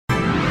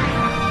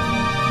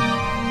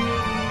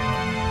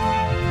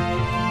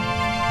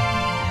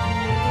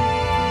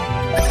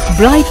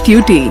bright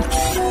future.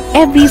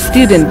 Every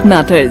student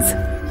matters.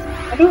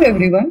 Hello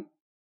everyone.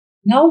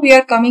 Now we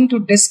are coming to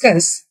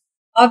discuss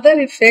other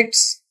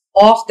effects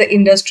of the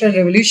Industrial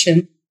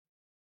Revolution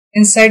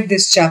inside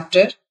this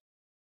chapter,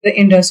 the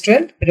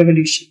Industrial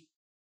Revolution.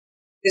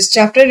 This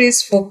chapter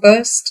is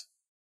focused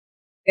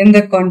in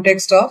the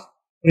context of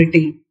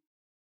Britain,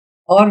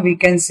 or we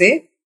can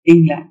say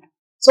England.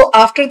 So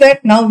after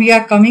that, now we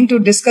are coming to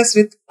discuss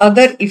with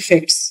other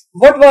effects.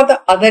 What were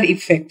the other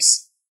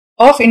effects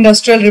of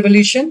Industrial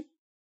Revolution?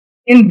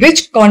 In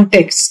which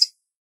context?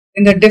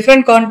 In the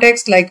different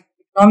contexts like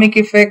economic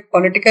effect,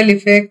 political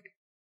effect,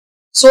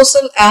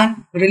 social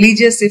and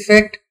religious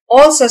effect,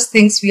 all such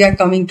things we are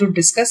coming to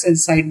discuss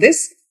inside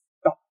this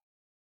topic.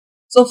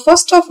 So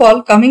first of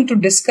all, coming to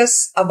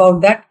discuss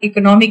about that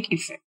economic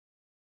effect.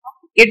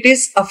 It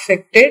is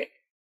affected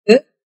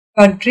the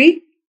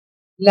country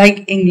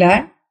like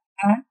England,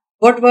 and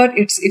what were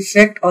its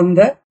effect on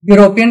the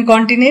European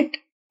continent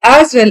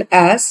as well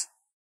as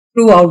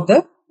throughout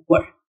the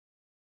world.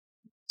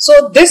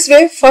 So this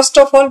way, first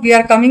of all, we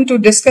are coming to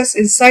discuss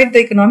inside the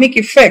economic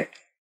effect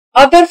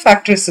other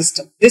factory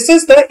system. This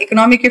is the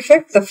economic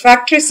effect, the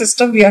factory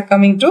system we are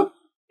coming to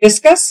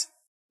discuss.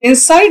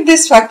 Inside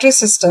this factory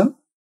system,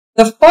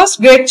 the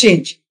first great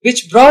change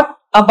which brought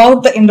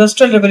about the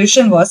Industrial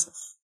Revolution was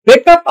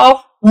breakup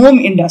of home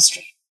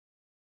industry.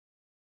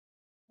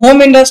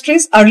 Home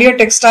industries, earlier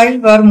textile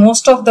were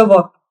most of the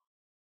work.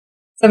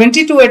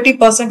 70 to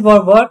 80%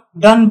 were work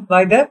done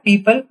by the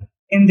people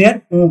in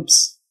their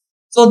homes.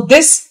 So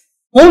this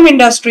home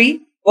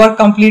industry were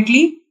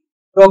completely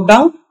broke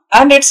down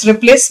and its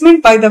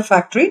replacement by the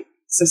factory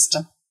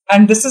system.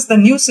 And this is the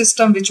new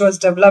system which was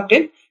developed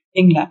in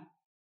England.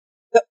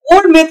 The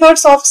old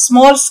methods of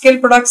small scale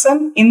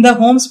production in the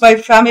homes by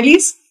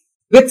families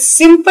with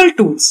simple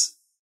tools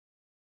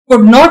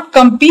could not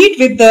compete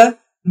with the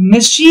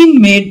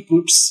machine-made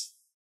goods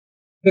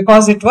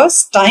because it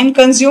was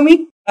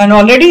time-consuming. And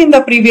already in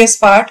the previous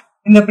part,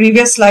 in the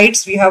previous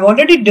slides, we have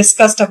already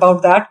discussed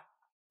about that.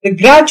 The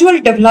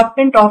gradual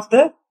development of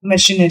the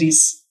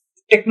machineries,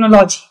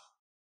 technology,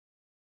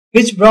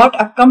 which brought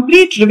a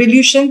complete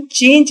revolution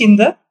change in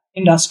the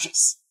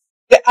industries.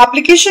 The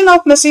application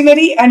of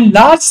machinery and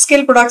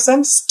large-scale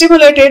production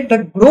stimulated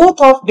the growth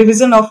of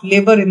division of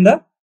labor in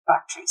the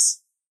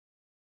factories.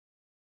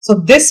 So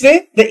this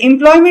way, the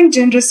employment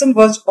generation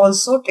was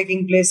also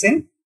taking place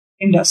in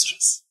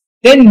industries.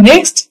 Then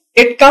next,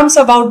 it comes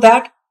about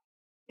that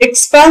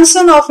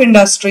expansion of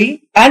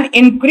industry and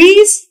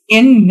increase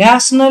in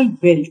national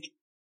wealth.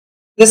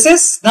 This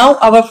is now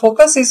our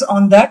focus is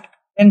on that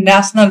in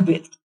national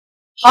wealth.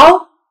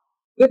 How?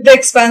 With the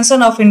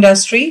expansion of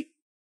industry,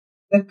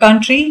 the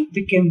country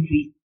became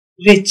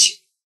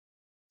rich.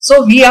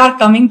 So we are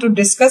coming to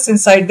discuss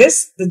inside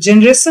this the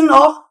generation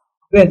of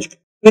wealth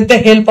with the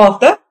help of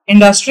the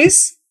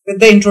industries,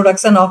 with the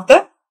introduction of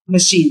the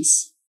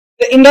machines.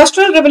 The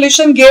Industrial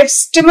Revolution gave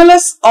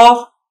stimulus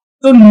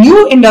to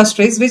new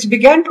industries which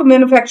began to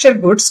manufacture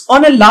goods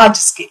on a large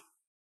scale.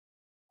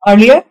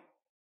 Earlier,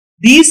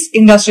 these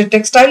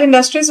textile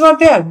industries were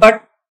there,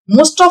 but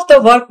most of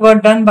the work were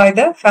done by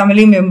the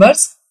family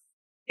members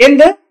in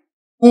the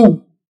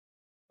home.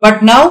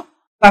 But now,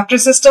 factory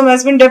system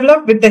has been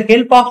developed with the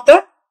help of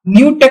the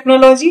new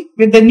technology,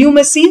 with the new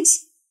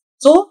machines.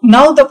 So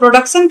now the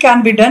production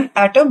can be done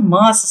at a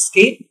mass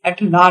scale,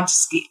 at a large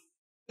scale.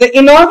 The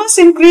enormous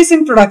increase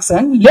in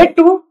production led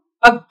to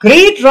a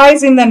great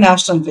rise in the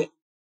national wealth.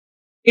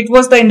 It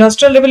was the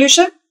Industrial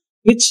Revolution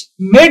which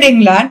made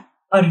England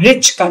a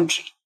rich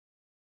country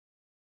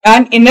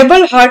and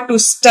enabled her to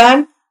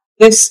stand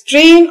the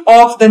strain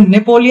of the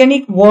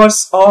Napoleonic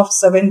Wars of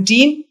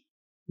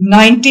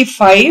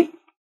 1795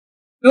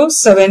 to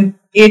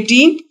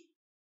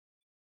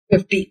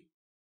 1815.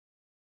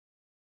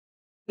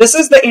 This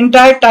is the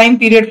entire time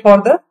period for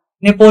the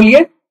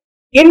Napoleon.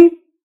 In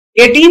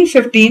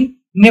 1815,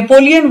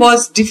 Napoleon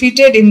was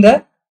defeated in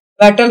the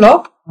Battle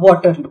of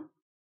Waterloo.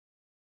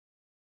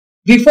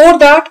 Before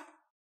that,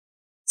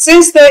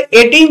 since the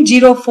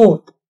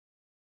 1804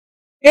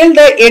 till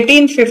the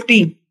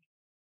 1815,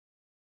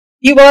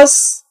 he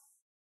was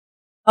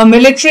a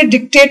military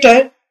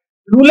dictator,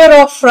 ruler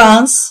of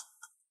France,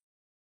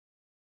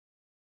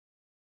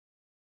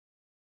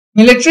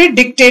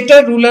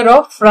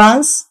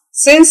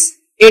 since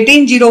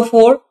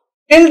 1804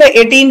 till the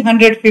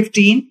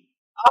 1815.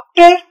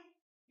 After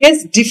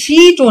his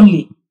defeat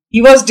only,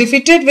 he was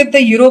defeated with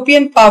the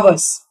European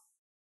powers.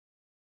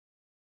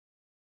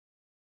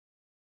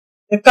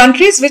 The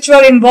countries which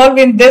were involved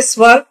in this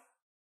were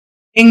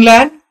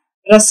England,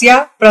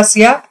 Russia,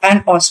 Prussia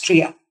and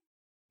Austria.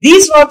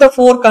 These were the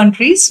four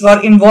countries who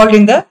were involved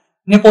in the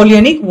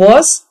Napoleonic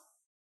Wars,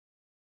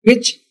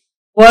 which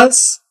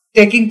was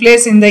taking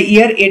place in the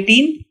year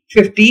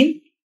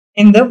 1815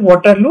 in the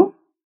Waterloo,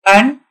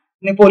 and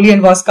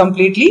Napoleon was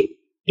completely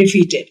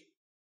defeated.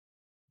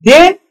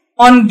 Then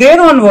on there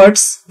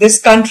onwards,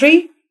 this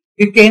country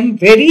became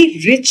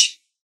very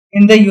rich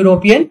in the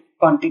European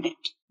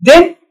continent.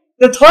 Then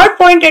the third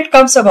point it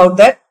comes about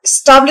that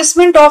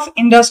establishment of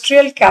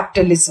industrial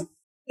capitalism.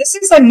 This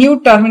is a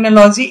new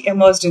terminology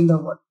emerged in the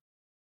world.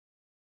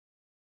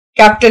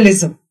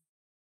 Capitalism.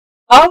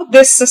 How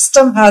this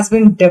system has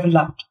been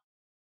developed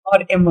or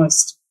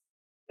emerged.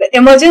 The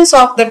emergence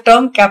of the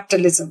term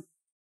capitalism.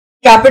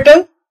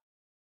 Capital,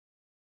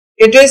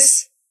 it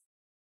is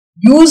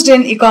used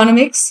in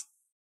economics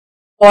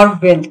for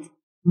wealth,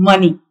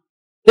 money.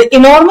 The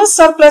enormous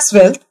surplus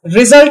wealth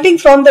resulting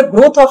from the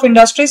growth of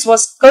industries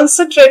was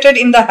concentrated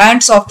in the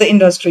hands of the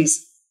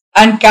industries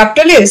and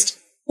capitalists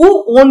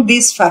who owned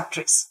these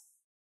factories.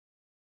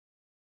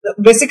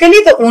 Basically,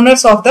 the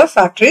owners of the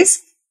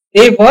factories,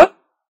 they were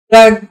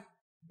the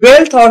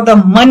wealth or the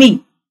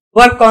money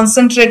were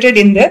concentrated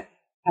in their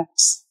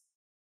hands.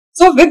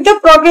 So, with the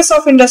progress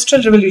of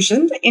industrial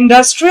revolution, the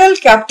industrial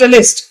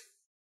capitalists,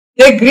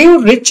 they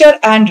grew richer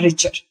and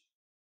richer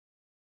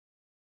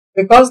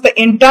because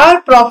the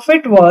entire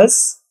profit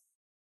was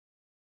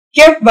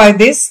kept by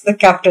the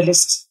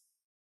capitalists,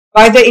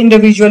 by the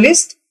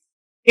individuals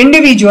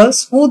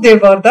who they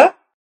were the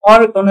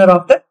owner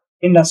of the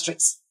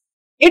industries.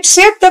 It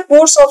shaped the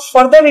course of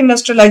further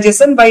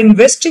industrialization by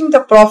investing the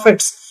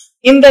profits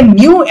in the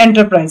new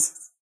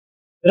enterprises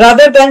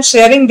rather than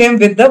sharing them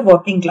with the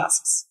working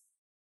classes.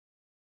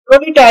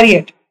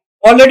 Proletariat.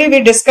 Already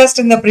we discussed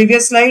in the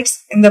previous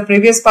slides, in the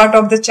previous part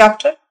of the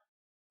chapter.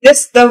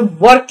 This, the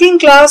working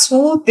class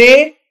who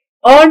they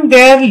earn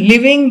their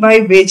living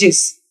by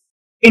wages.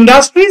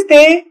 Industries,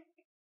 they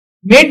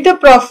made the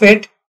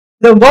profit,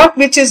 the work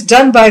which is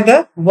done by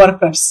the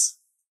workers.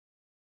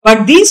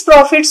 But these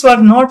profits were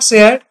not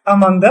shared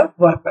among the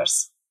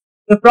workers.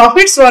 The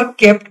profits were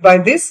kept by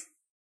these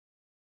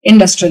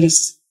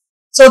industrialists.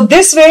 So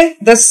this way,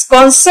 this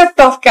concept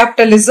of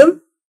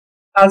capitalism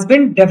has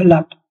been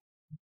developed.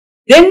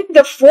 Then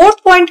the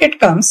fourth point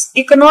it comes,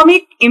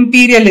 economic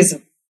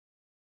imperialism.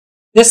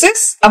 This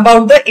is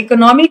about the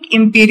economic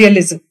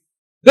imperialism.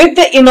 With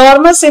the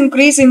enormous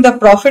increase in the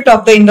profit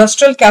of the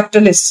industrial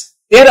capitalists,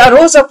 there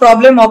arose a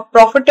problem of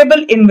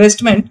profitable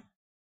investment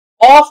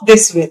of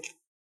this wealth.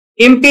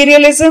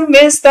 Imperialism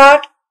means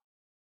that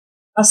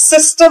a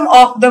system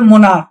of the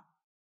monarch.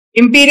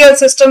 Imperial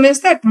system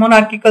is that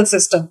monarchical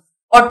system.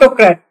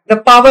 Autocrat. The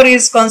power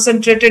is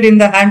concentrated in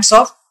the hands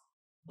of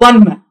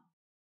one man.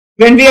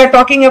 When we are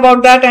talking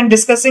about that and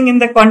discussing in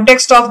the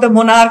context of the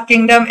monarch,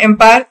 kingdom,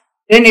 empire,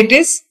 then it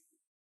is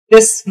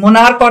this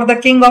monarch or the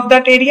king of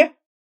that area.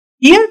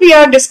 Here we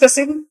are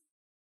discussing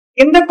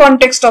in the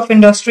context of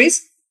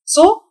industries.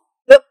 So,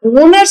 the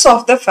owners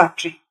of the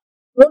factory,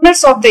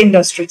 owners of the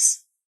industries.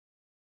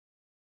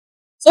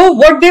 So,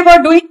 what they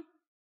were doing?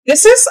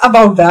 This is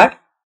about that.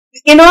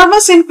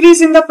 Enormous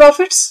increase in the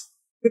profits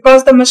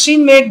because the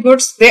machine-made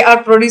goods they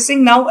are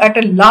producing now at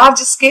a large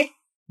scale.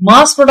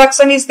 Mass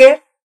production is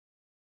there.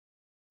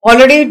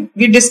 Already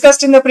we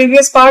discussed in the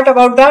previous part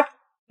about that.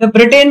 The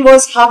Britain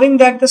was having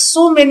that the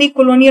so many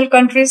colonial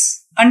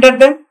countries under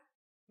them.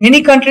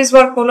 Many countries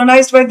were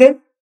colonized by them.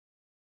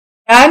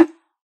 And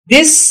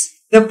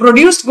the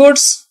produced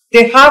goods,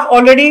 they have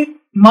already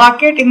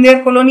market in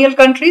their colonial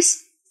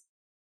countries.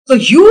 So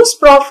huge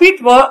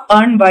profit were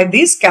earned by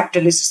these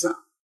capitalists.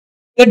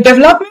 The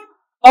development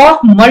of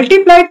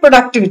multiplied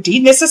productivity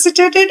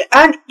necessitated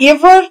an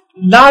ever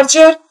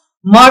larger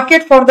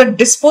market for the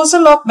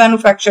disposal of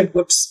manufactured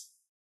goods.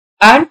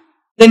 And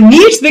the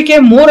needs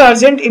became more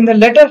urgent in the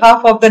latter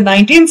half of the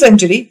 19th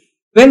century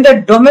when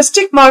the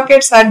domestic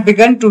markets had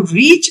begun to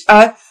reach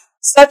a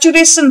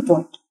saturation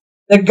point.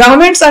 The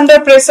governments under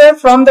pressure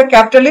from the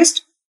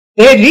capitalists,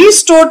 they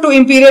restored to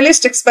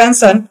imperialist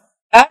expansion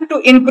and to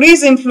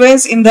increase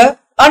influence in the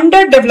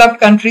underdeveloped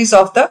countries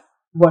of the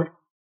world.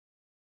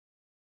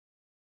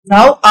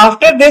 Now,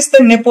 after this,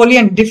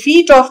 the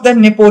defeat of the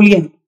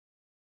Napoleon,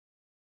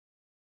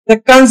 the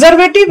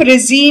conservative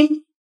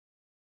regime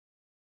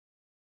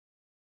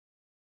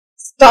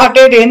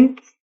started in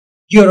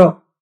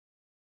Europe.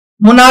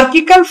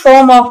 Monarchical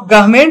form of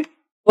government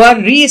were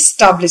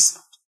re-established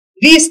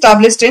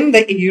in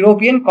the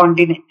European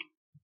continent.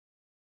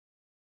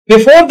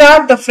 Before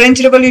that, the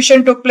French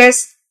Revolution took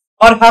place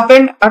or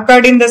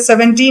occurred in the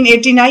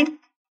 1789.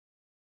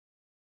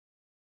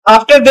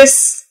 After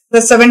this, the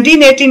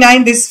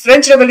 1789, this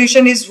French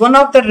Revolution is one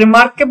of the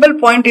remarkable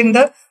point in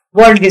the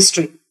world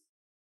history.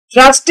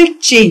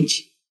 Drastic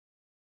change,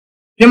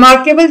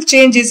 remarkable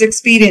change is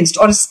experienced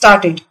or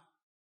started,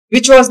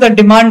 which was the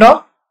demand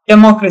of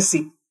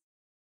democracy.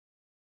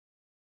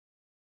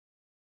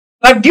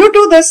 But due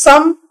to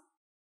the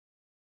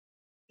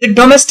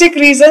domestic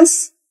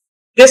reasons,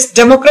 this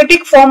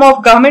democratic form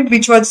of government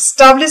which was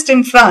established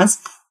in France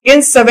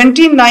in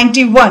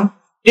 1791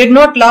 did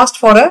not last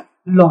for a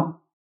long.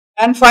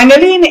 And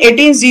finally in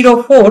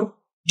 1804,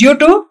 due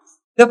to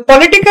the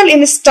political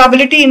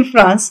instability in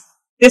France,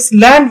 this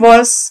land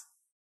was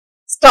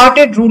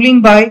started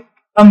ruling by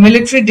a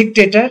military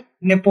dictator,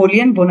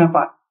 Napoleon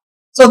Bonaparte.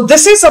 So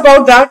this is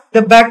about that,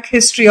 the back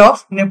history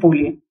of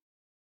Napoleon.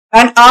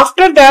 And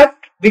after that,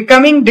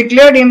 becoming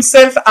declared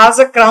himself as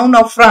a crown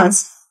of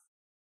France,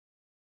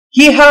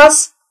 he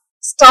has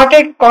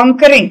started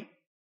conquering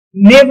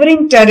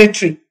neighboring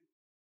territory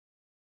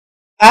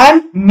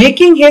and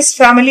making his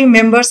family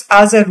members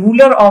as a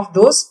ruler of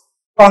those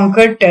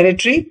conquered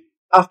territory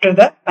after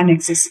the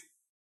annexation.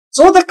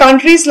 So the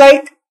countries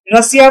like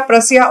Russia,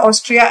 Prussia,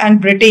 Austria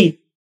and Britain,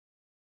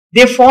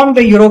 they formed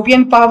the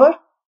European power.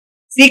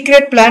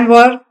 Secret plans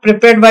were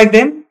prepared by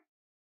them,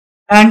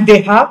 and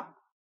they have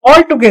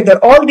altogether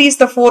all these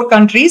the four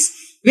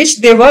countries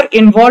which they were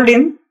involved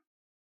in,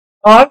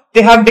 or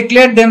they have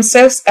declared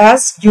themselves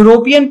as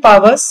European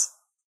powers.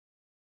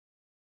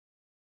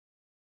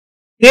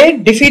 They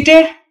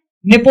defeated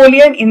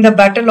Napoleon in the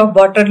Battle of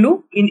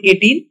Waterloo in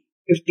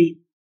 1815.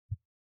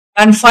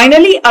 And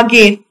finally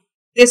again,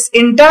 this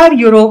entire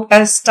Europe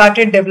has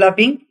started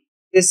developing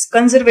this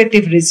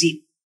conservative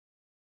regime,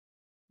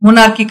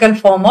 monarchical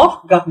form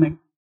of government.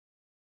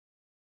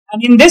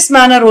 And in this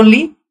manner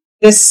only,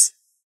 this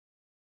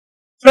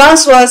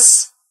France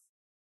was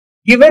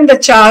given the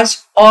charge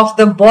of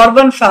the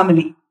Bourbon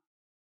family,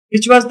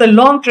 which was the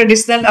long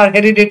traditional or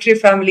hereditary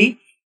family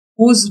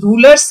whose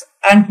rulers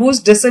and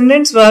whose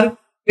descendants were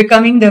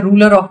becoming the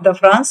ruler of the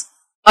France.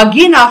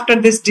 Again, after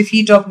this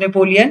defeat of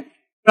Napoleon,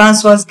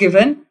 France was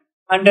given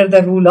under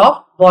the rule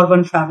of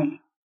Bourbon family.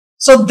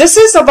 So this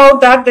is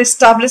about that, the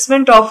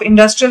establishment of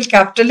industrial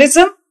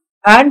capitalism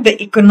and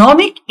the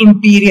economic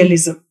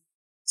imperialism.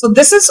 So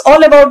this is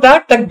all about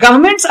that. The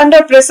governments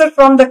under pressure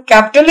from the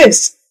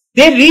capitalists,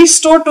 they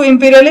restored to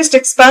imperialist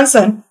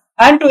expansion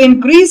and to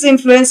increase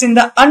influence in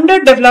the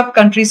underdeveloped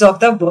countries of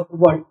the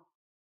world.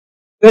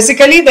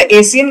 Basically the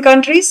Asian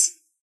countries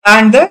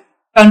and the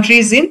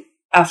countries in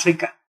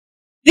Africa.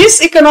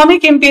 This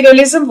economic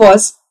imperialism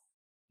was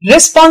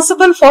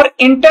responsible for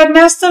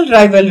international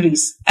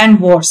rivalries and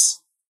wars.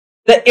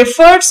 The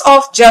efforts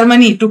of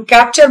Germany to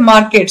capture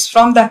markets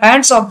from the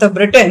hands of the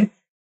Britain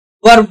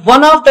were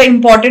one of the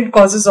important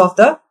causes of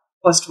the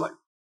First World.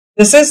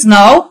 This is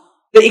now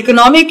the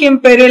economic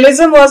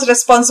imperialism was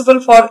responsible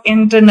for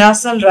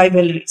international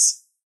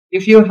rivalries.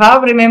 If you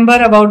have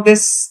remember about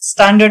this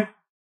standard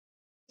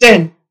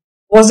 10,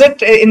 was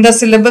it in the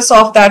syllabus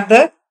of that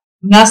the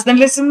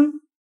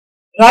nationalism,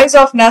 rise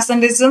of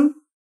nationalism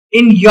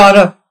in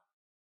Europe?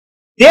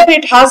 There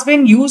it has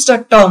been used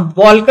a term,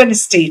 Balkan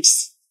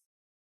states.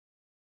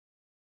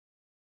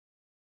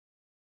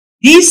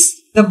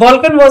 The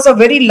Balkan was a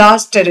very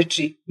large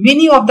territory.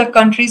 Many of the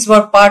countries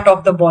were part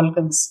of the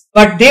Balkans,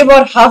 but they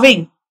were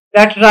having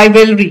that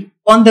rivalry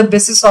on the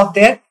basis of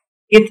their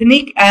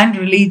ethnic and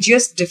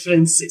religious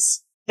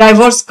differences,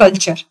 diverse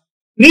culture.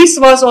 Greece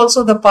was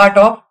also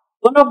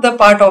one of the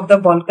part of the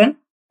Balkan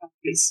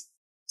countries.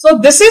 So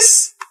this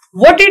is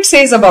what it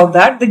says about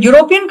that. The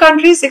European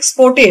countries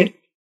exported,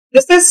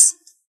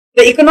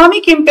 the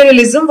economic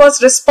imperialism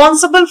was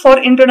responsible for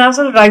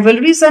international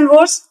rivalries and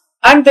wars,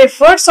 and the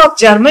efforts of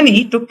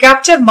Germany to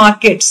capture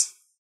markets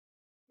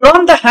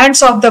from the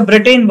hands of the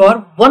Britain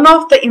were one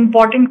of the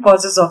important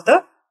causes of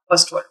the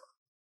First World War,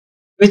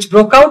 which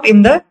broke out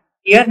in the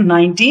year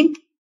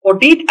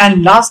 1914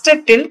 and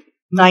lasted till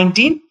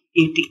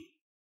 1918.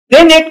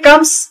 Then it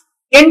comes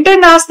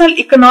international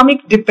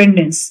economic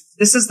dependence.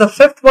 This is the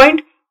fifth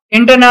point,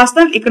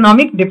 international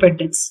economic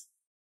dependence.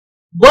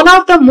 One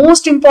of the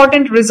most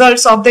important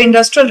results of the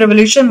Industrial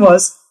Revolution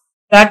was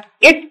that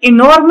it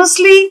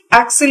enormously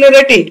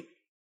accelerated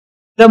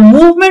the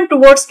movement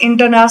towards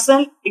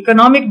international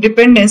economic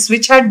dependence,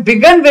 which had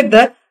begun with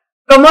the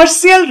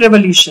commercial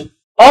revolution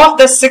of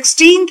the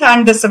 16th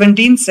and the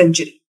 17th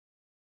century.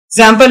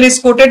 Example is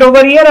quoted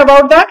over here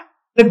about that.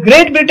 The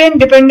Great Britain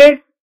depended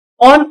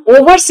on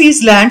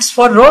overseas lands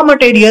for raw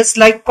materials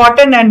like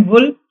cotton and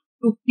wool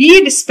to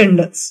feed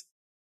spindles.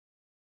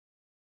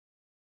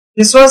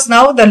 This was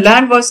now the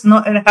land was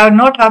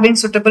not having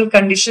suitable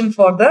condition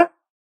for the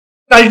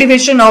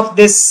cultivation of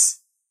this,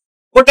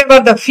 whatever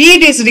the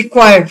feed is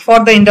required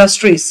for the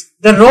industries,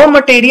 the raw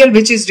material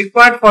which is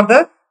required for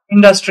the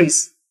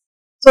industries.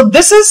 So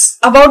this is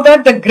about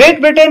that the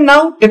Great Britain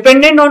now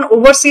dependent on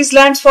overseas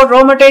lands for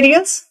raw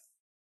materials.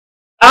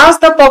 As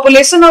the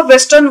population of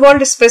Western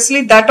world,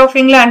 especially that of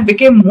England,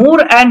 became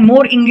more and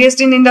more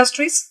engaged in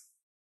industries,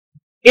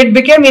 it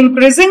became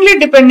increasingly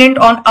dependent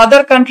on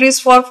other countries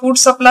for food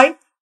supply,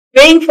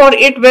 paying for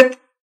it with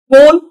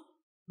coal,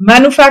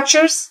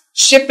 manufactures,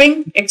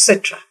 shipping,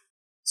 etc.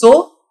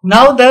 So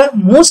now the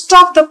most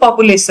of the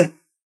population,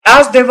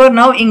 as they were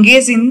now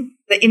engaged in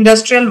the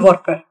industrial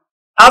worker,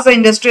 as an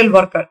industrial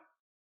worker,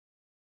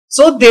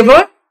 so they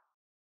were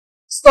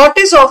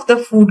shortage of the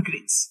food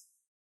grains.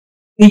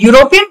 The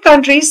European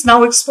countries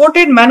now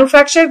exported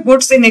manufactured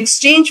goods in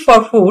exchange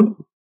for food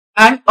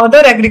and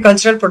other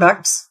agricultural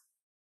products.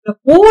 The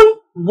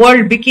whole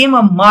world became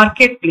a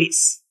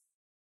marketplace.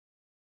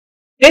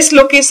 This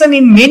location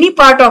in many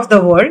parts of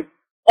the world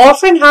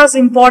often has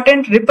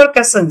important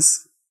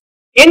repercussions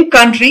in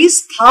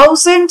countries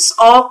thousands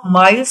of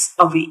miles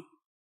away.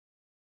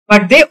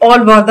 But they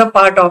all were the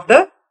part of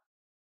the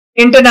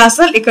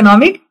international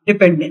economic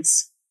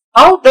dependence.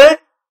 How the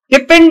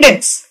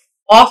dependence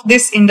of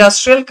these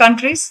industrial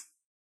countries,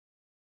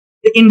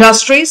 the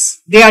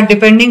industries, they are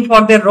depending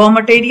for their raw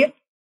material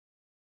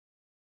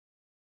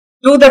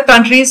to the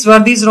countries where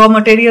these raw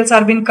materials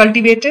are being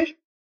cultivated,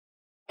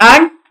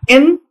 and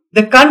in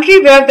the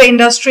country where the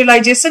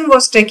industrialization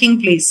was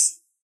taking place.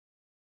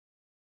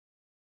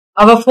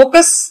 Our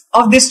focus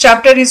of this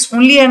chapter is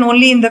only and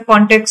only in the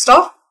context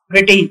of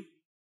Britain.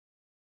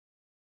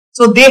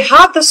 So they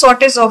have the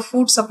shortage of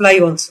food supply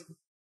also.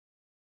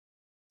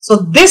 So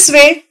this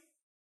way,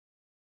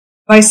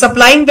 by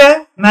supplying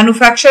the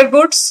manufactured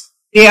goods,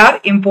 they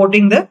are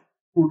importing the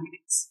food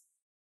grains.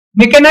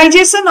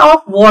 Mechanization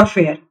of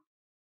warfare.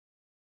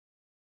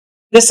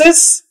 This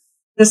is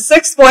the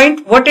sixth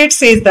point. What it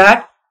says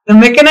that the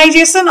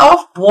mechanization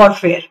of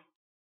warfare.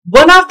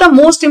 One of the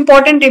most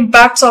important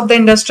impacts of the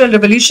Industrial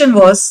Revolution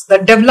was the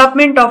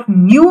development of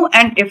new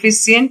and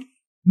efficient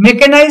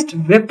mechanized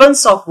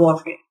weapons of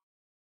warfare.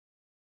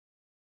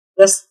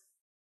 Thus,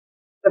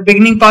 the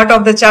beginning part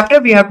of the chapter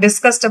we have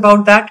discussed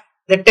about that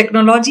the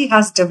technology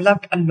has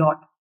developed a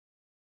lot.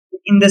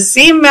 In the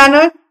same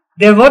manner,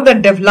 there were the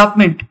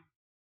development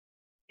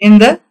in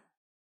the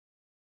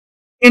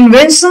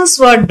inventions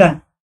were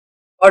done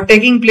or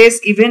taking place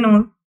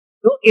even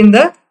in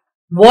the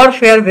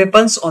warfare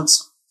weapons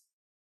also.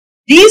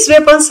 These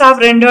weapons have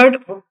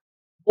rendered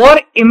war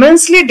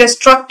immensely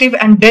destructive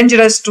and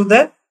dangerous to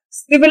the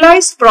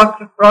civilized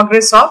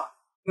progress of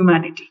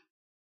humanity.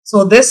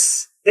 So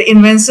this, the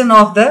invention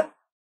of the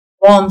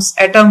bombs,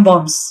 atom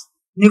bombs,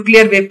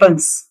 nuclear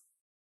weapons,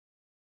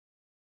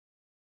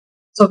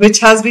 so which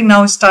has been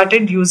now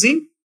started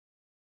using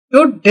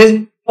for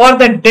the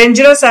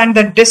dangerous and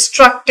the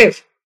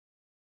destructive,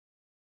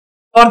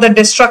 for the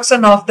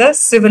destruction of the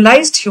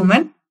civilized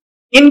human,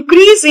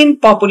 increase in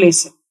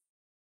population.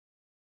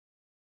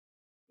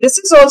 This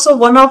is also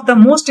one of the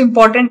most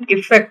important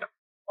effect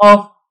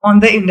on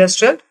the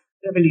Industrial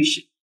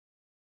Revolution.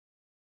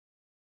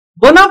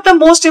 One of the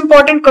most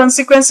important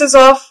consequences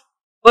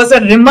was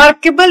a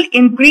remarkable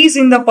increase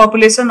in the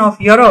population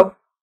of Europe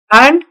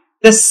and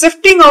the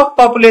shifting of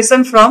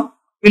population from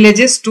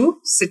villages to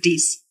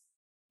cities.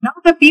 Now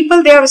the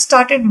people, they have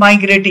started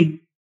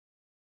migrating.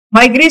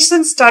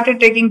 Migration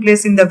started taking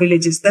place in the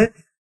villages. The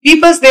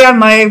peoples, they are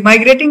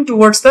migrating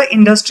towards the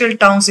industrial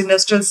towns,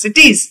 industrial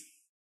cities,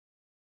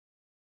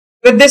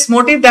 with this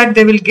motive that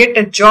they will get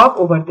a job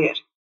over there.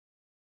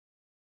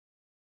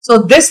 So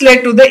this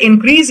led to the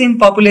increase in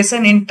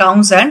population in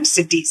towns and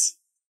cities.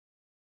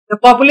 The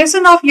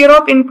population of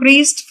Europe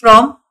increased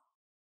from,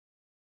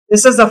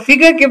 this is a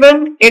figure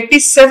given,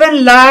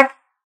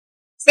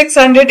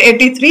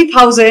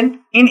 87,683,000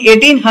 in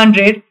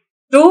 1800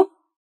 to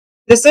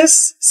this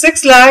is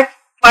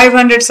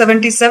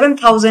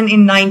 6,577,000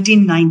 in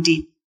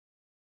 1990.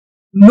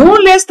 No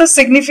less the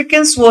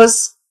significance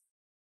was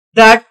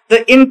that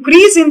the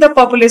increase in the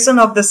population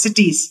of the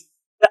cities,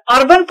 the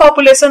urban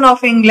population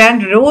of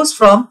England rose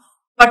from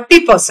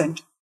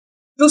 30%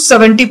 to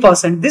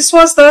 70%. This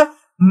was the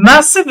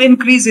massive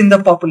increase in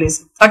the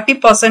population,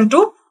 30%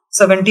 to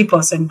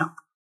 70% now.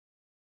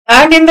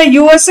 And in the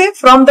USA,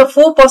 from the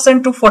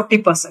 4% to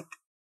 40%.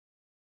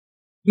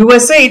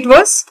 USA, it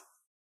was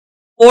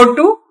 4%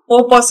 to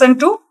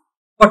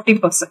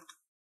 40%.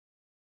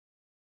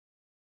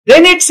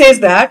 Then it says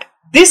that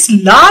this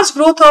large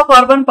growth of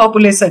urban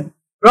population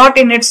brought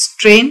in its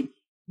train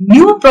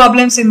new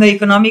problems in the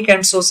economic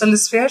and social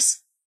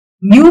spheres,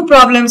 new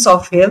problems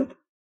of health,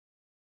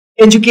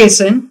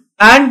 education,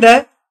 and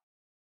the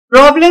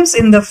problems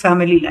in the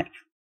family life.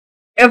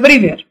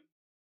 Everywhere.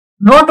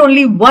 Not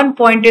only one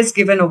point is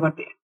given over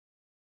there.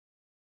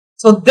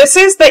 So this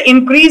is the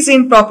increase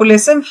in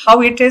population,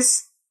 how it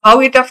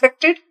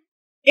affected.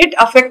 It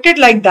affected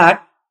like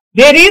that.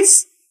 There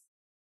is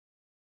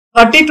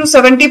 30 to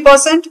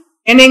 70%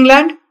 in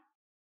England.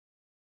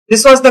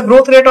 This was the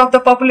growth rate of the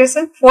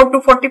population, 4 to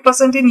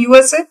 40% in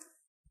USA.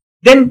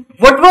 Then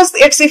what was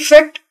its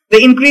effect?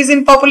 The increase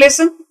in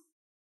population.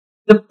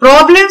 The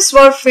problems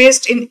were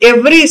faced in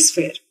every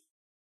sphere.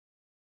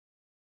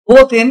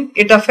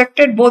 It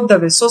affected both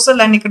the social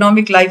and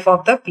economic life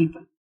of the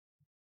people.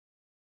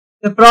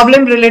 The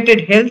problem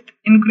related health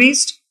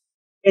increased,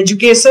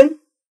 education,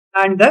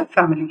 and the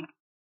family life.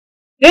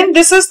 Then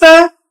this is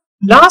the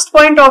last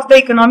point of the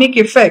economic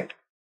effect.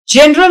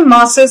 General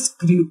masses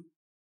grew.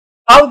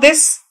 How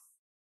this?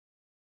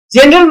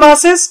 General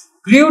masses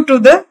grew to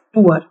the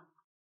poor.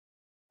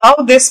 How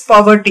this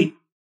poverty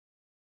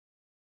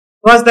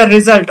was the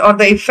result or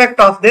the effect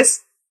of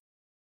this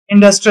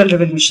industrial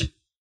revolution.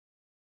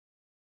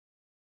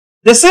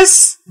 This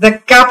is the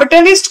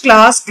capitalist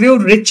class grew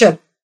richer,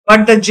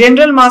 but the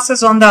general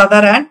masses on the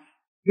other hand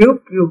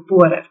grew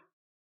poorer.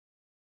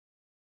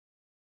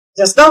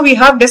 Just now we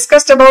have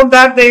discussed about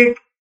that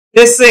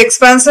this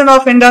expansion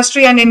of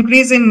industry and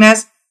increase in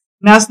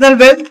national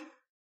wealth.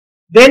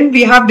 Then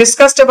we have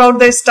discussed about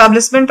the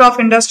establishment of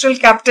industrial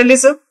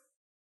capitalism.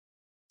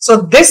 So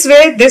this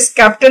way, this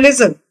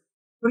capitalism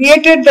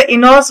created the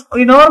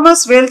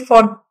enormous wealth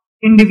for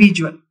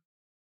individual.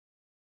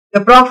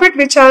 The profit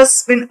which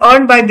has been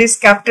earned by this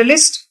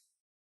capitalist,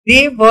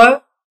 they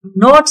were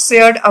not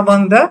shared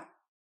among the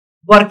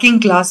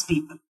working class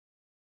people.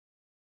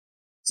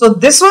 So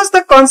this was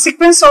the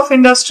consequence of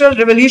industrial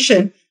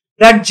revolution,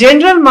 that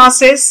general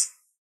masses,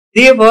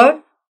 they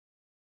were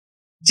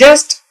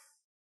just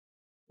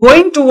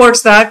going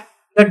towards that,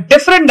 the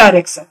different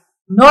direction.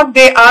 Not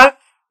they are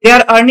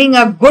earning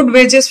a good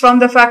wages from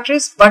the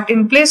factories, but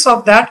in place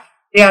of that,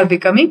 they are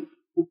becoming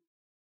poor.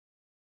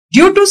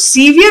 Due to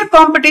severe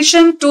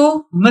competition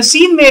to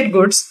machine-made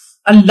goods,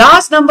 a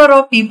large number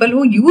of people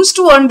who used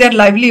to earn their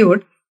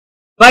livelihood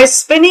by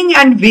spinning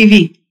and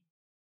weaving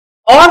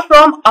or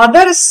from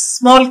other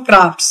small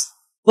crafts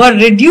were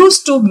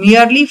reduced to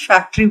merely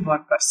factory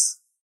workers.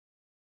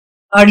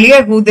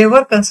 Earlier, who they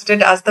were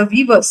considered as the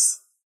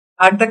weavers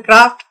and the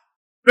craft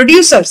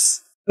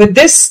producers. With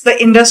this,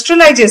 the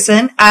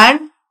industrialization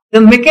and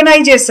the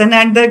mechanization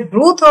and the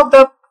growth of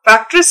the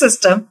factory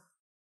system,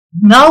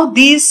 now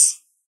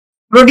these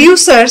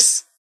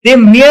producers, they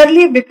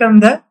merely become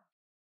the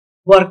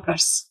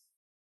workers.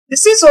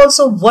 This is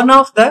also one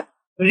of the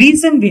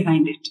reason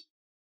behind it.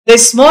 The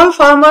small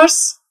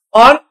farmers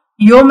or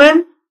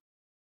yeomen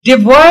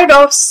devoid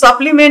of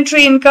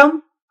supplementary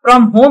income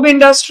from home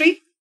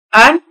industry,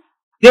 and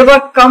they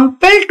were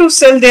compelled to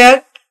sell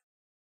their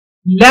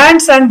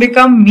lands and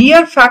become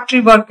mere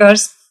factory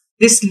workers.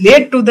 This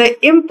led to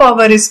the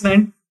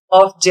impoverishment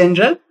of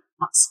general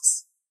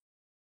masses.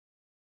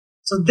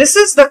 So this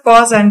is the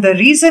cause and the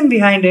reason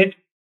behind it,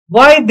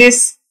 why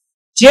this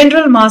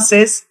general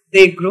masses,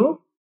 they grew.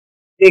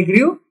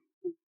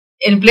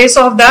 In place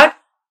of that,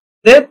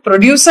 the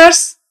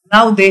producers,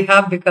 now they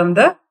have become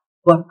the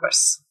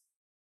workers.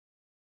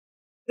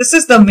 This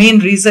is the main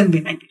reason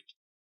behind it.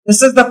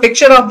 This is the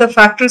picture of the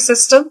factory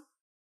system.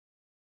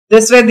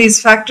 This way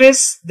these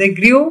factories, they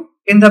grew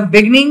in the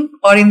beginning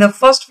or in the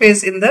first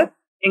phase in the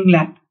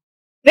England.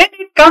 Then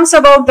it comes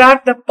about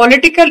that the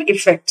political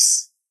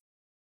effects.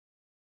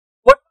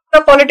 What are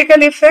the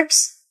political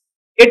effects?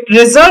 It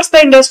results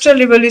the industrial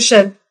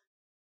revolution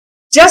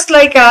just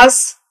like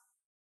as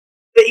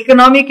the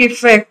economic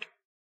effect.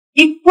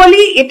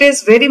 Equally, it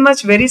is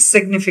very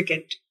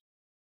significant.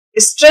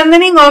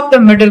 Strengthening of the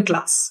middle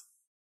class.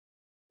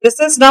 This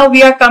is now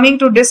we are coming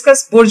to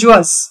discuss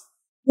bourgeois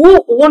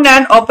who owned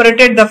and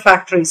operated the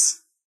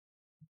factories.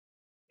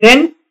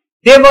 Then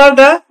they were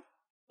the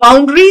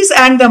foundries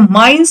and the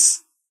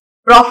mines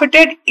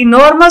profited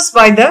enormous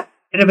by the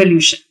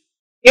revolution.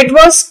 It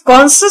was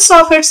conscious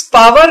of its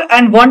power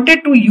and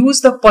wanted to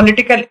use the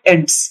political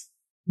ends.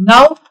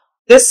 Now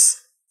this,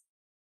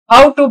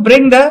 how to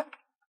bring the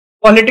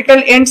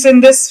political ends in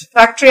this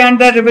factory and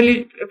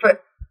the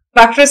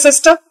factory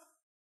system?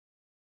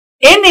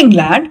 In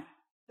England,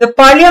 the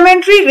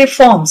parliamentary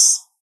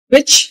reforms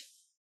which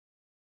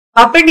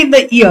happened in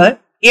the year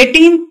AD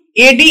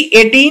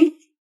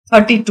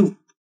 1832.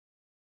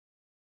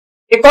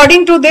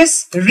 According to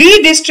this,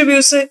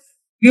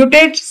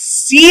 redistributed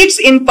seats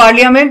in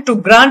parliament to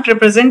grant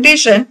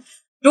representation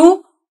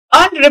to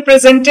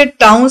unrepresented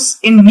towns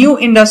in new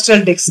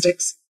industrial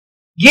districts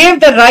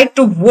gave the right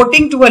to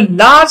voting to a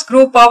large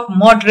group of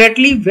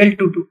moderately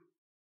well-to-do.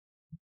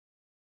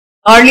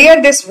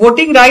 Earlier, this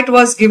voting right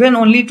was given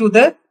only to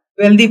the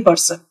wealthy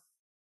person.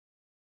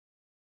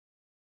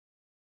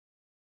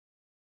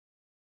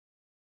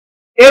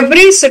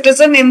 Every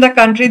citizen in the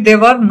country, they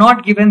were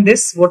not given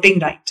this voting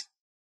right.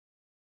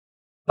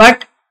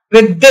 But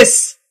with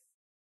this,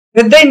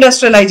 with the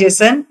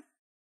industrialization,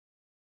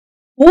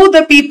 who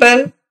the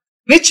people,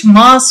 which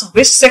mass,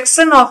 which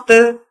section of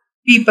the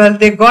people,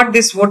 they got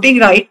this voting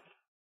right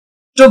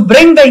to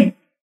bring the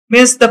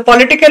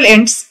political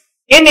ends.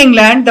 In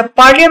England, the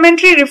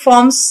parliamentary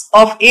reforms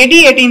of AD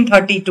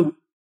 1832.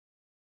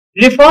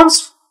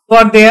 Reforms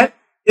were there.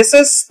 This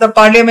is the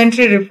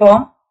parliamentary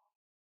reform.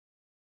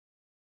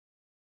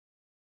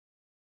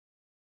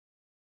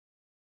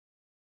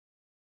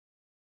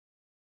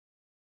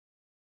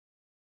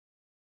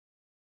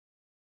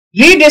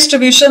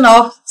 Redistribution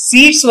of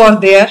seats were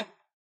there.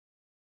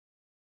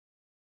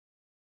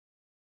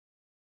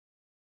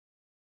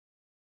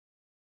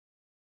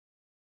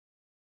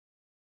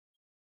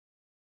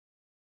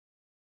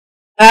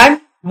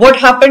 And what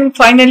happened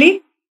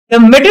finally? The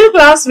middle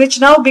class, which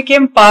now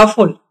became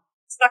powerful,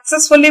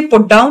 successfully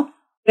put down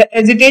the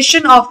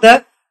agitation of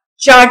the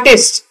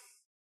Chartists.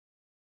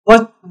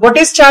 What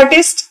is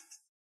Chartist?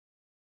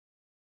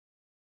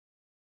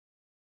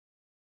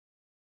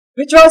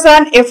 Which was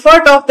an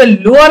effort of the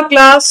lower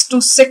class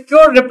to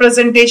secure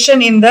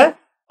representation in the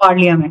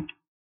parliament.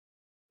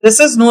 This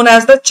is known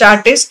as the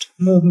Chartist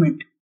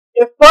movement.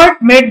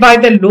 Effort made by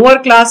the lower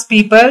class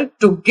people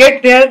to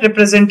get their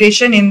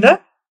representation in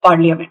the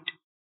parliament.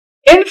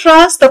 In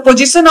France, the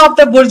position of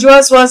the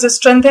bourgeois was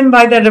strengthened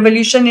by the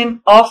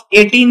revolution of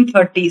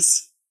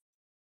 1830s.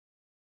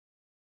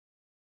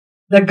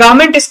 The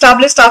government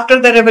established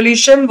after the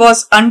revolution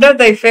was under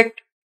the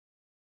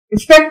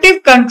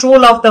effective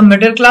control of the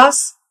middle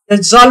class. The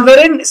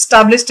Zollverein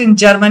established in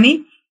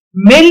Germany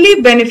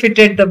mainly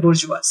benefited the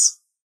bourgeois.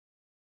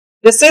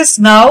 This is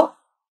now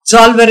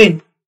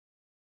Zollverein.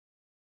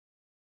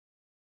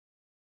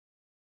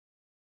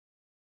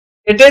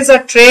 It is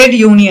a trade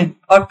union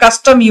or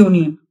custom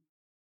union.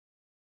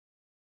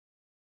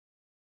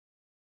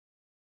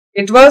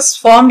 It was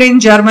formed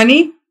in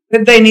Germany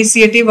with the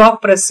initiative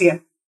of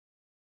Prussia.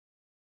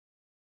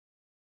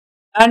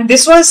 And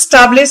this was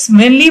established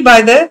mainly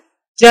by the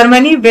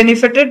Germany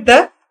benefited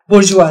the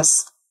bourgeois.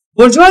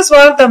 Bourgeois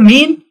were the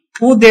main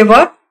who they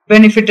were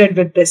benefited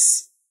with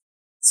this.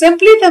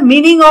 Simply the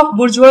meaning of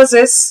bourgeois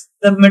is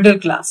the middle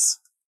class.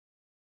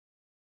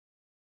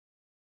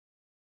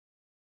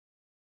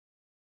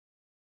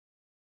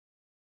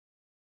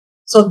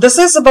 So this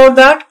is about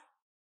that.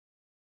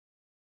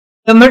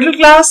 The middle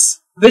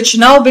class, which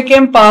now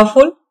became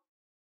powerful,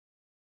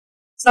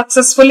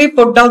 successfully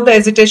put down the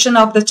agitation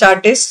of the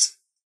Chartists,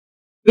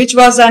 which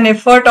was an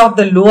effort of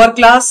the lower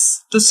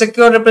class to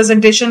secure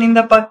representation in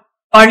the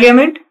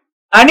parliament.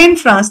 And in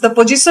France, the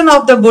position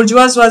of the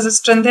bourgeois was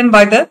strengthened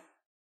by the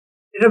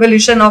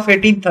revolution of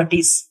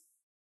 1830s.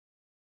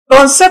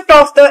 Concept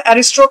of the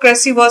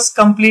aristocracy was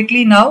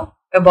completely now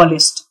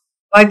abolished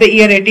by the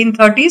year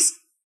 1830s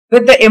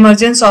with the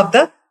emergence of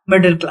the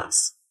middle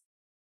class.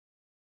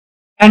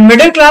 And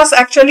middle class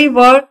actually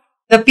were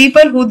the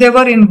people who they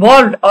were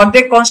involved, or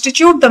they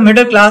constitute the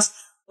middle class,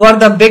 were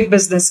the big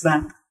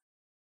businessmen,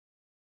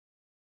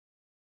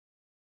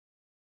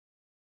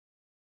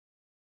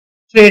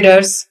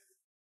 traders,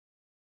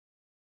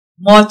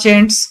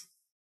 merchants,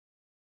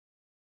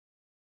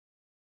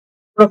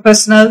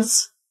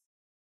 professionals.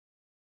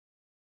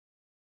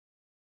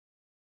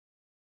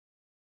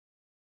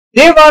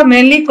 They were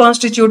mainly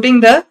constituting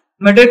the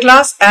middle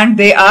class, and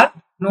they are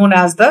known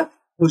as the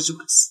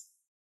bourgeois.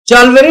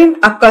 Zollverein,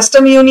 a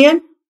custom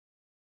union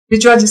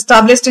which was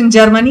established in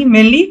Germany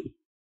mainly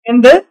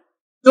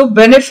to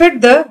benefit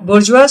the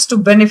bourgeois, to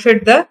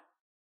benefit the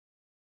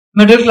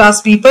middle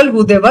class people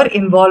who they were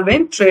involved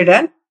in trade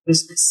and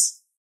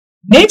business.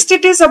 Next,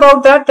 it is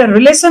about that the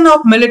relation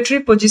of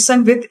military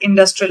position with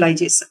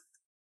industrialization.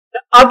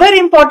 The other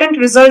important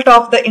result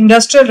of the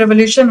Industrial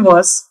Revolution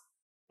was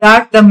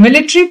that the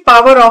military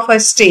power of a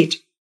state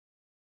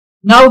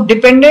now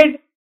depended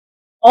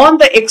on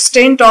the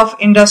extent of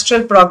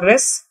industrial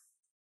progress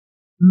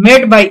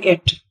made by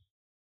it.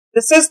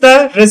 This is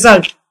the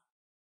result.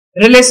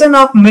 Relation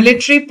of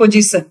military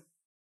position.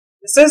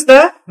 This is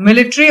the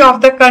military of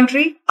the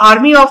country,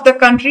 army of the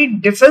country,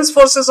 defense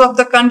forces of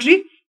the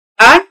country,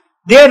 and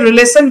their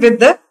relation with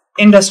the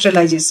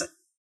industrialization.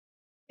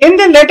 In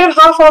the latter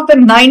half of the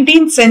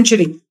 19th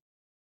century,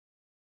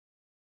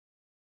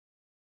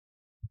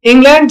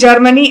 England,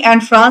 Germany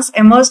and France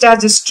emerged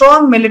as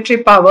strong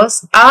military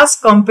powers as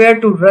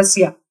compared to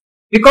Russia,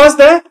 because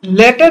the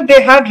latter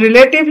they had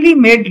relatively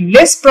made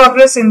less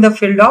progress in the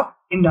field of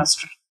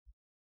industry.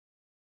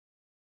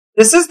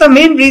 This is the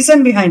main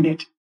reason behind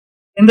it.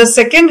 In the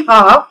second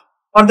half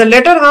or the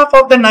latter half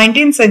of the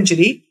 19th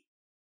century,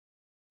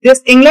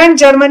 this England,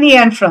 Germany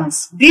and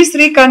France, these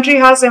three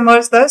countries has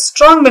emerged the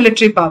strong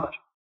military power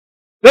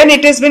when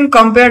it has been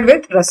compared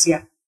with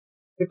Russia.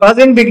 Because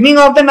in beginning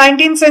of the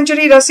 19th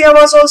century, Russia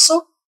was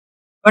also,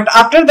 but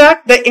after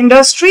that the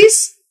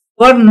industries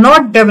were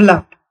not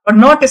developed or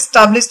not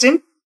established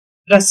in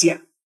Russia.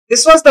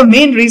 This was the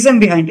main reason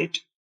behind it.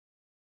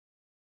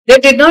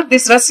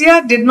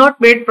 Russia did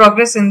not make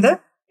progress in the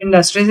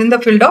industries, in the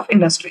field of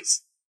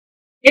industries.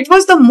 It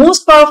was the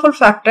most powerful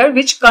factor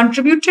which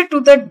contributed to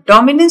the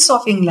dominance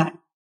of England,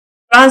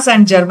 France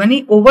and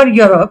Germany over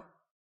Europe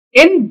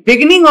in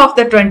beginning of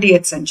the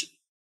 20th century.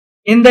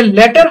 In the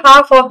latter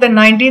half of the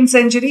 19th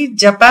century,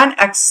 Japan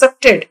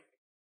accepted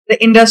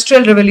the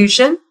Industrial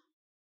Revolution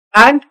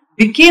and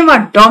became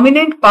a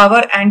dominant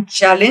power and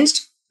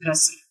challenged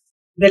Russia.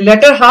 The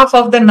latter half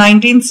of the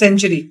 19th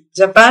century,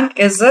 Japan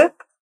is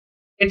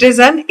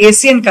an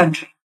Asian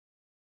country.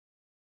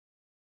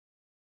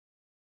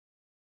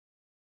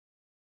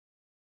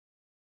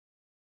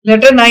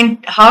 Latter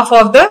half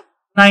of the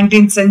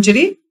 19th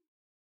century,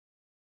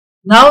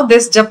 now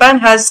this Japan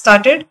has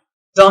started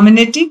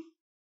dominating.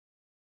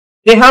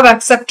 They have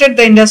accepted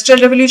the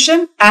Industrial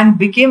Revolution and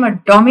became a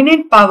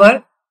dominant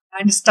power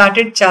and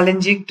started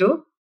challenging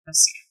to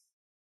Russia.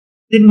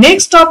 The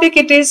next topic,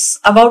 it is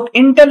about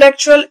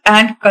intellectual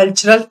and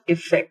cultural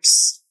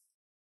effects.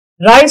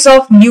 Rise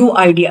of new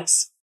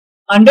ideas.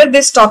 Under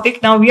this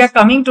topic, now we are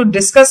coming to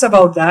discuss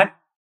about that.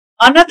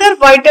 Another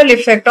vital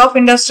effect of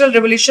Industrial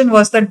Revolution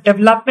was the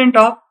development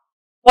of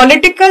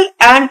political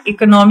and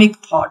economic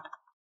thought.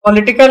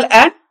 Political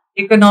and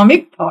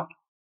economic thought.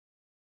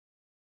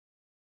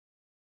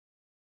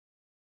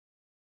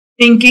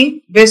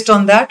 Thinking based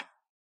on that,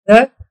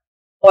 the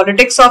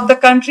politics of the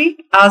country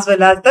as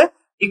well as the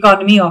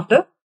economy of the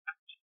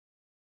country.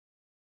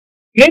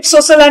 Great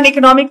social and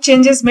economic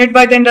changes made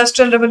by the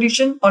Industrial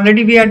Revolution,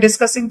 already we are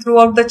discussing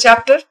throughout the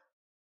chapter,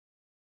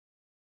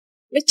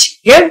 which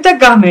helped the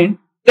government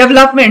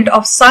development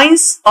of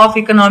science of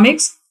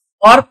economics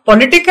or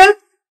political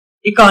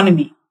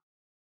economy.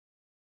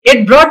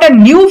 It brought a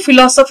new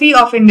philosophy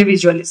of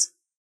individualism,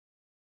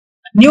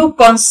 a new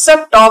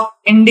concept of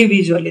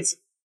individualism.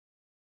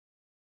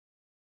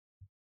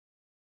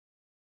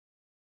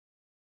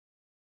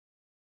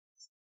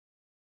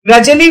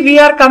 Gradually, we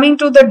are coming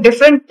to the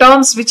different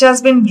terms which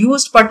has been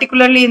used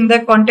particularly in the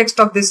context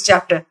of this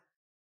chapter.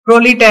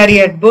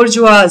 Proletariat,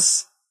 bourgeois.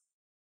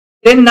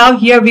 Then now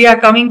here we are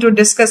coming to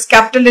discuss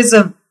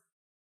capitalism.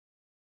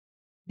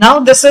 Now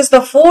this is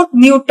the fourth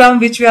new term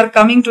which we are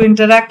coming to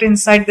interact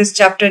inside this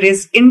chapter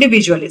is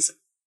individualism.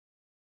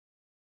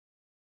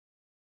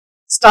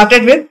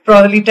 Started with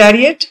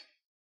proletariat,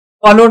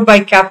 followed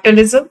by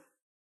capitalism,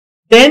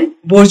 then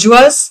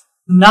bourgeois.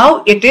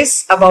 Now it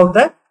is about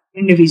the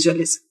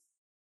individualism.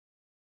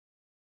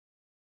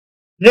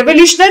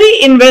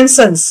 Revolutionary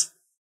inventions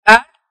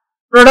and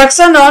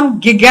production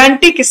on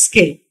gigantic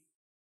scale,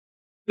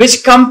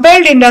 which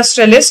compelled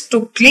industrialists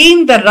to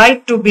claim the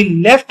right to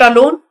be left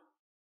alone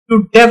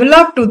to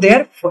develop to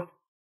their full.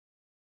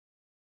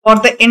 For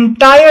the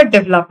entire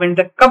development,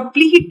 the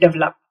complete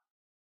development.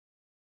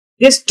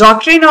 This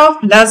doctrine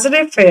of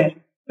laissez-faire,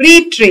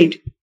 free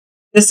trade,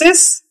 this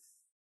is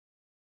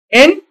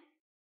in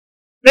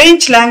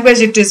French language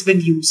it has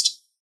been used,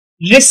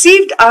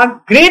 received a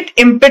great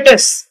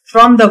impetus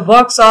from the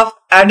works of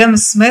Adam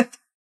Smith,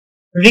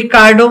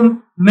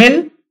 Ricardo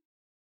Mill,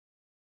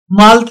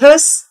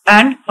 Malthus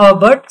and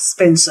Herbert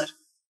Spencer.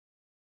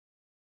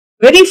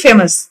 Very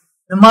famous.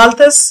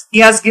 Malthus, he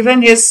has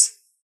given his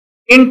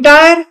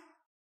entire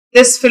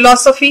this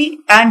philosophy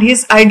and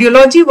his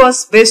ideology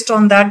was based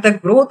on that, the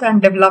growth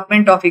and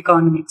development of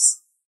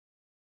economics.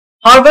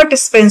 Herbert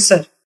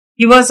Spencer,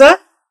 he was a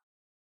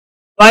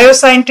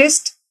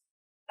bioscientist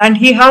and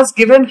he has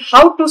given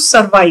how to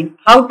survive,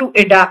 how to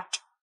adapt.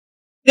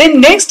 Then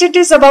next it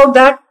is about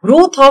that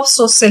growth of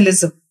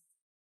socialism.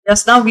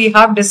 Just now we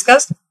have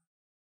discussed,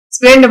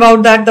 explained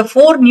about that, the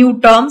four new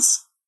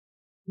terms.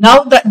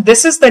 Now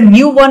this is the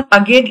new one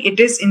again, it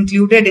is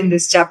included in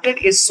this chapter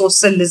is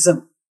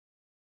socialism.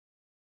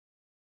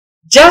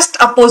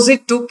 Just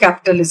opposite to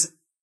capitalism.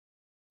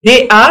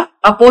 They are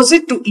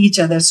opposite to each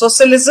other,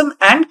 socialism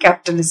and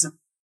capitalism.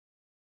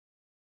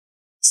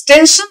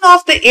 Extension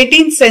of the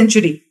 18th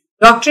century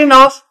doctrine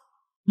of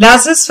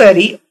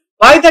laissez-faire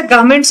by the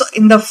governments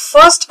in the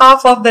first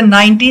half of the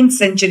 19th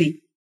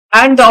century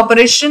and the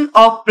operation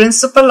of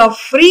principle of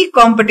free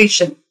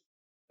competition,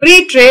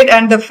 free trade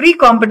and the free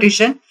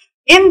competition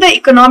in the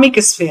economic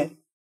sphere.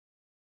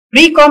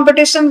 Free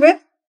competition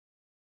with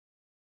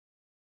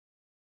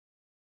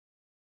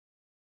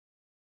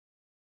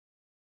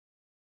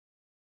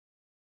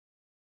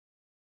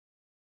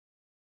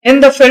in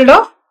the field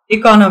of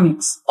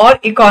economics or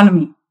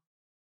economy.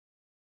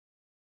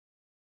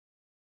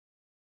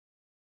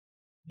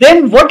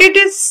 Then what it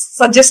is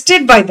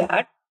suggested by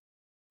that,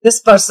 this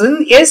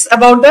person is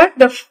about that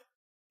the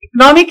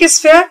economic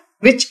sphere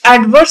which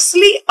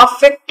adversely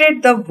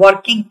affected the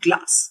working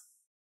class.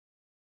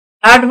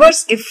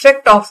 Adverse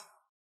effect of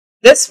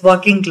this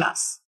working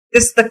class.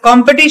 This the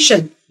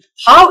competition,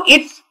 how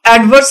it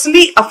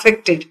adversely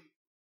affected,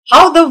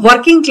 how the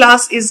working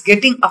class is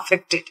getting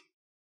affected.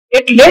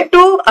 It led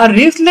to a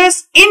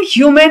ruthless,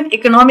 inhuman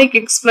economic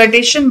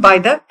exploitation by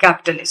the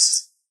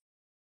capitalists.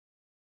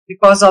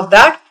 Because of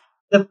that,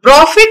 the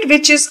profit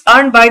which is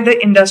earned by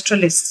the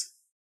industrialists,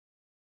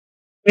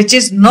 which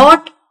is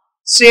not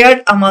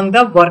shared among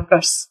the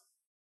workers.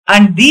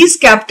 And these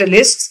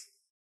capitalists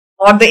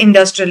or the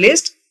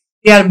industrialists,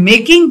 they are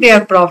making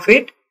their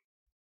profit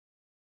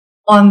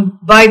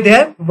by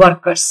their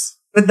workers,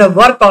 with the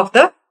work of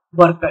the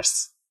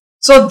workers.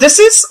 So this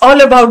is all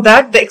about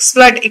that, the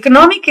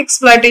economic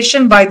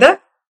exploitation by the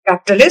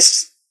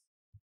capitalists,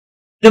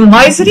 the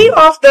misery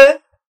of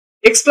the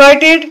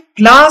exploited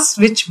class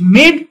which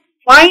made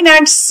fine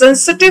and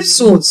sensitive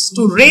souls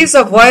to raise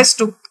a voice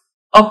to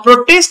a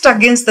protest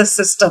against the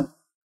system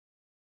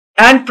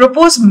and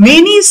propose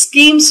many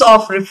schemes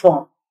of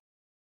reform.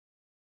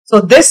 So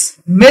this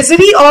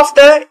misery of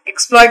the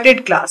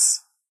exploited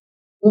class.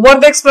 Who were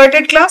the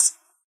exploited class?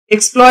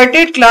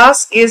 Exploited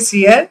class is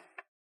here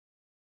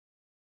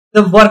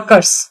the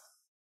workers,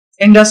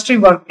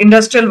 industrial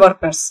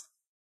workers,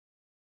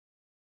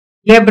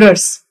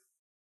 laborers.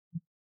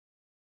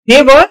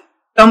 They were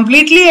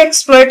completely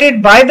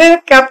exploited by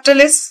the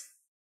capitalists,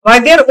 by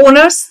their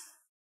owners.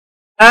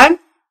 And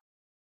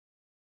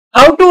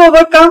how to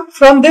overcome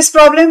from this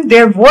problem?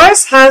 Their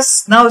voice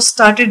has now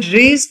started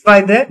raised by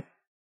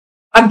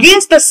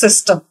against the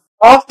system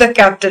of the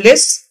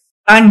capitalists,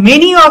 and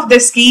many of the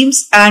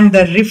schemes and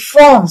the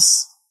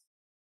reforms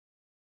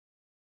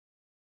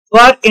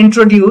were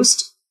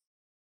introduced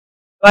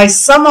by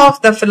some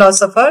of the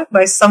philosophers,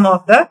 by some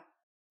of the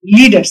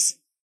leaders.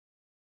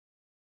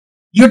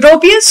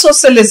 Utopian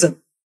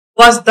socialism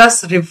was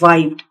thus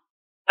revived,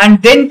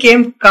 and then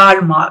came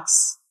Karl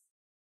Marx.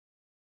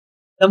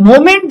 The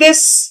moment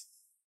this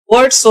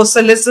word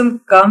socialism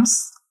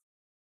comes,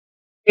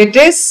 it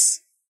is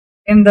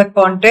in the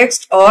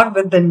context or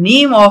with the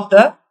name of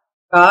the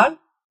Karl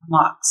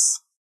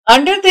Marx.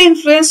 Under the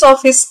influence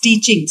of his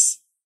teachings,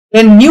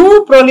 the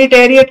new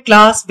proletariat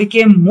class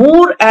became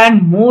more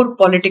and more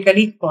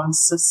politically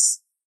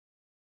conscious.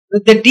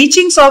 With the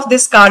teachings of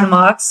this Karl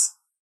Marx,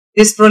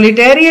 this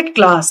proletariat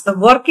class, the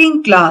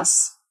working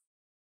class,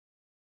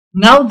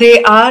 now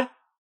they are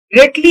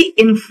greatly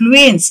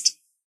influenced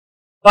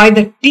by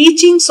the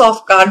teachings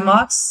of Karl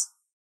Marx.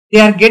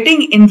 They are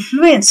getting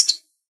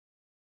influenced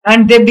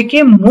and they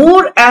became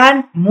more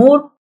and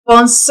more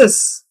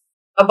conscious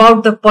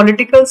about the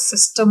political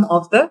system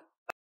of the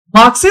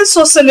Marxist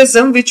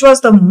socialism, which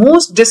was the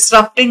most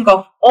disrupting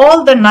of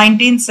all the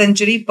 19th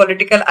century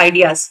political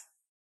ideas,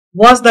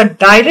 was the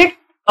direct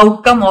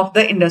outcome of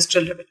the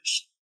Industrial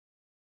Revolution.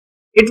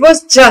 It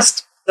was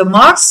just the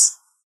Marx,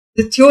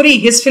 the theory,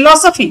 his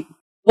philosophy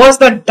was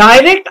the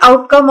direct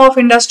outcome of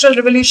Industrial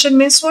Revolution.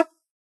 Means what?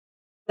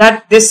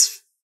 That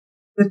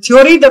the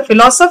theory, the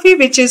philosophy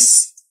which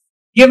is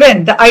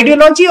given, the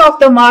ideology of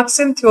the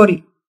Marxian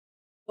theory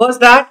was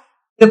that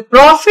the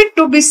profit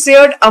to be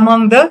shared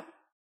among the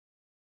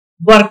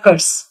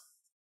workers,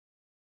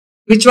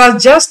 which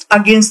was just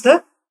against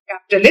the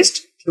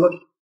capitalist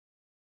theory.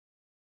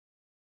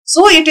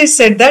 So it is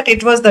said that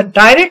it was the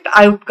direct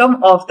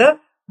outcome of the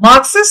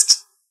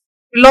Marxist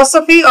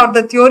philosophy or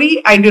the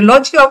theory,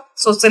 ideology of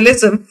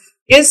socialism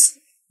is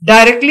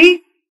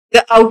directly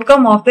the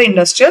outcome of the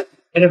Industrial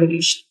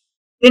Revolution.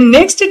 Then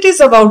next it is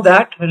about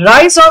that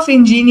rise of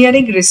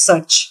engineering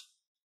research.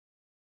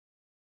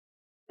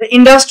 The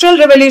Industrial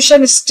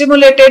Revolution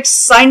stimulated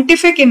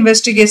scientific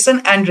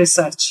investigation and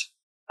research.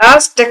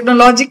 As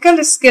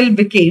technological skill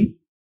became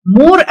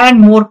more and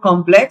more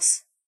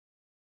complex,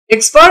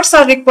 experts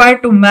are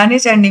required to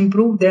manage and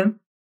improve them,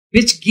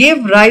 which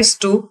gave rise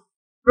to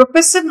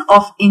profession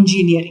of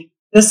engineering.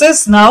 This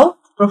is now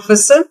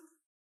profession.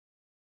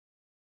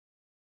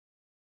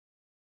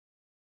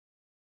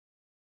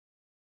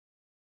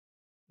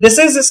 This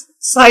is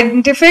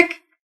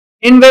scientific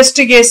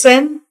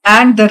investigation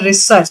and the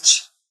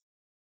research.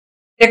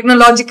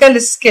 Technological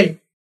skill,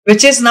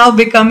 which is now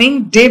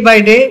becoming day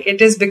by day,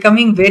 it is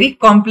becoming very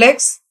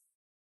complex.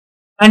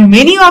 And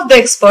many of the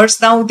experts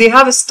now they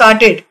have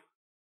started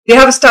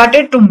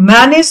to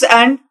manage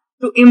and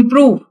to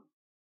improve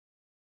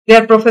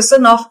their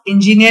profession of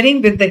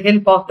engineering with the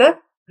help of the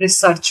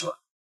research work.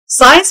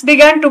 Science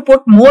began to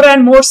put more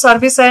and more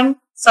service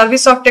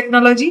of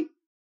technology.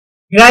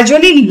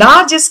 Gradually,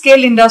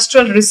 large-scale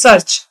industrial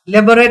research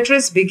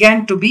laboratories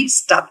began to be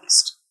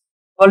established.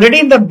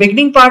 Already in the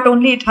beginning part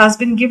only it has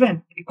been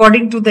given.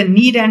 According to the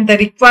need and the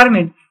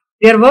requirement,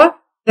 there were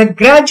the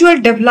gradual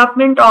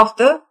development of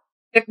the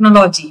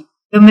technology.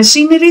 The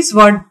machineries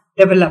were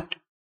developed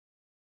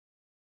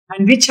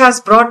and which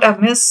has brought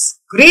a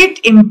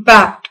great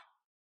impact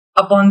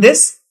upon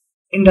this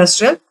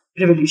Industrial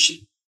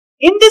Revolution.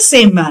 In the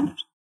same manner,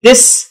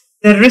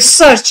 the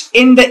research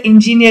in the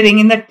engineering,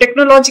 in the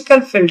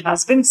technological field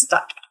has been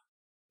started.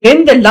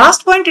 Then the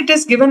last point it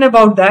is given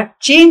about that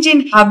change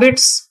in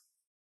habits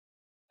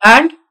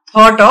and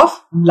thought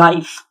of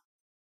life.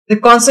 The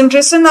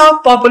concentration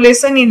of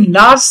population in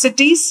large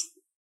cities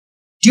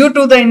due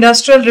to the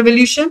Industrial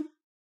Revolution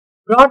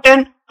brought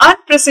an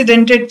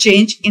unprecedented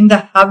change in the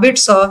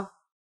habits of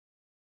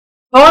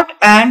thought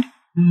and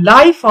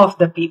life of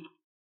the people.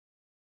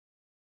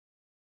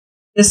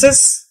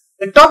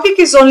 The topic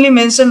is only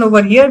mentioned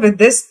over here with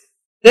this,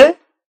 the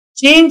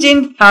change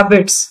in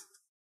habits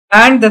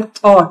and the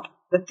thought,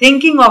 the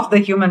thinking of the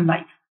human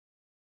life.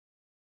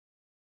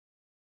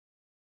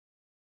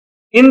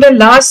 In the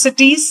large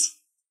cities,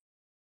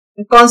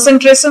 the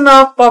concentration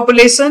of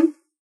population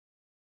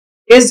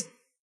is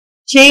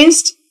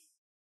changed.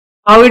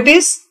 How it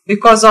is?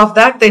 Because of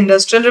that, the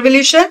Industrial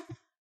Revolution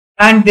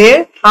and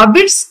their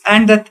habits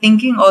and the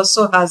thinking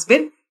also has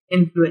been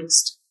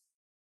influenced.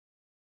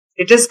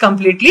 It is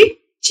completely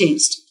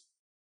changed.